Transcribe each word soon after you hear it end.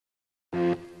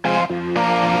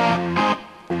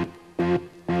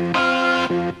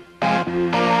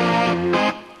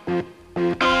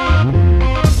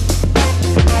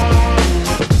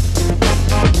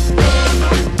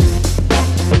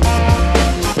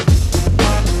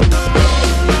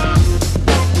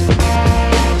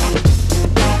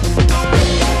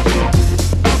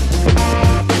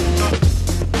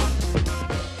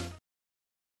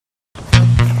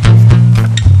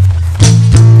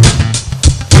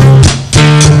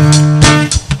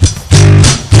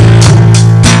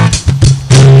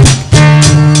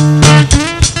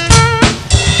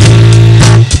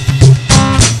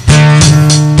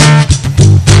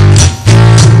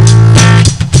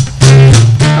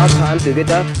To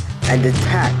get up and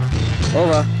attack.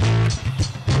 Over.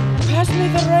 Pass me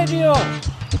the radio!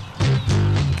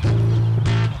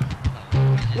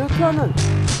 Lieutenant,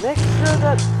 make sure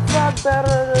that flag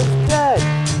bearer is dead.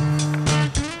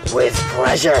 With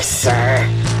pleasure, sir.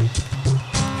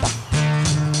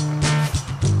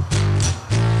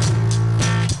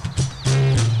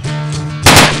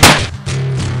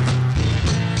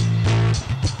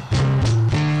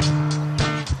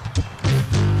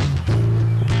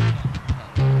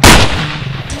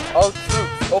 All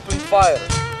troops, open fire.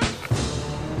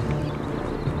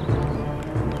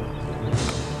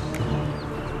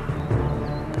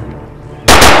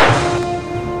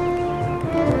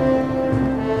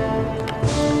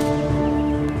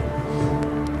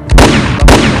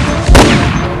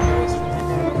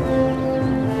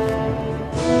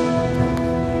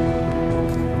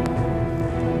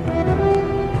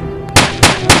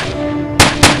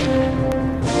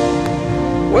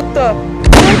 What the?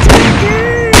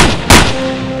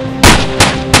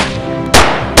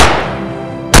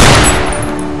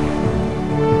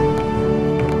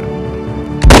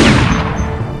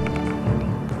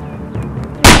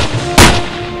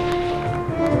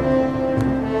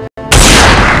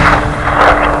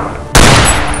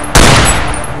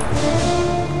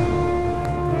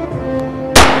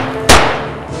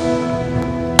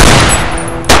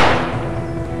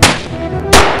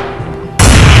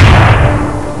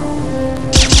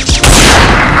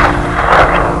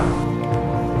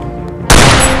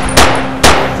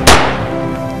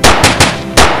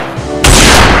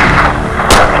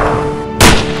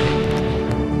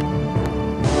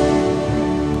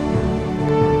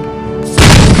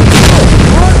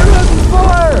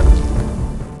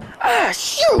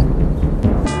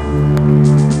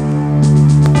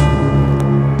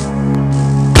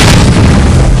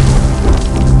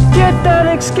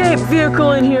 Escape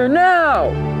vehicle in here now!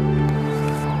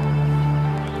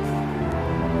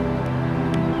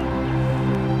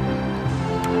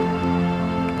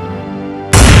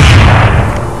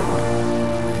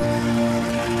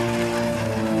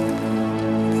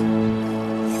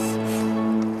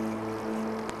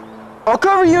 I'll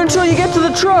cover you until you get to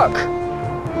the truck!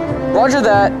 Roger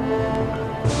that.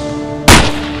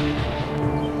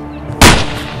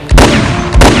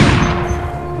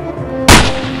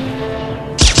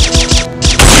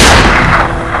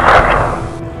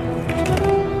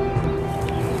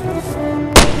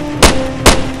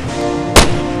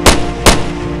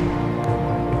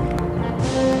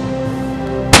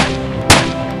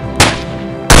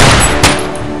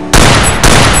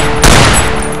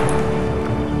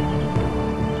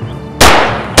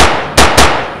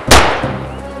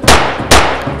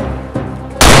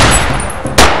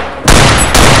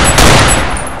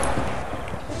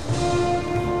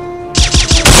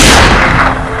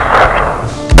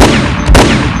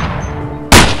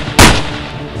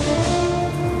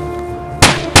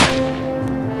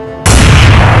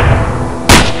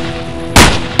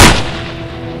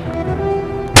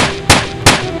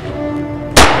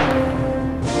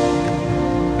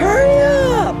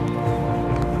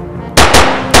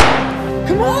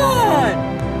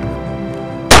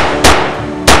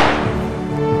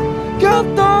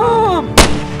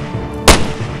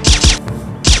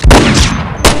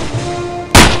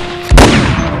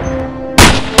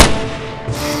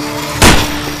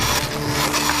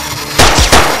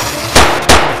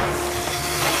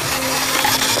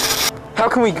 How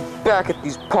can we get back at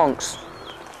these punks?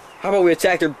 How about we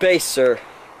attack their base, sir?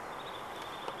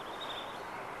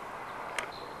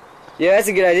 Yeah, that's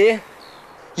a good idea.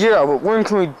 Yeah, but when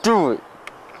can we do it?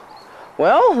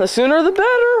 Well, the sooner the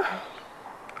better.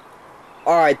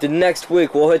 Alright, the next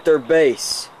week we'll hit their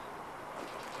base.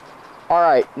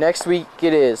 Alright, next week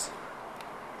it is.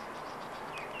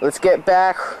 Let's get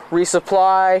back,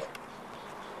 resupply,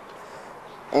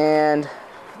 and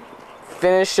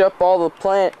finish up all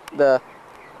the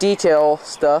detail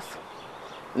stuff.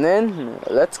 And then,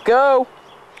 let's go!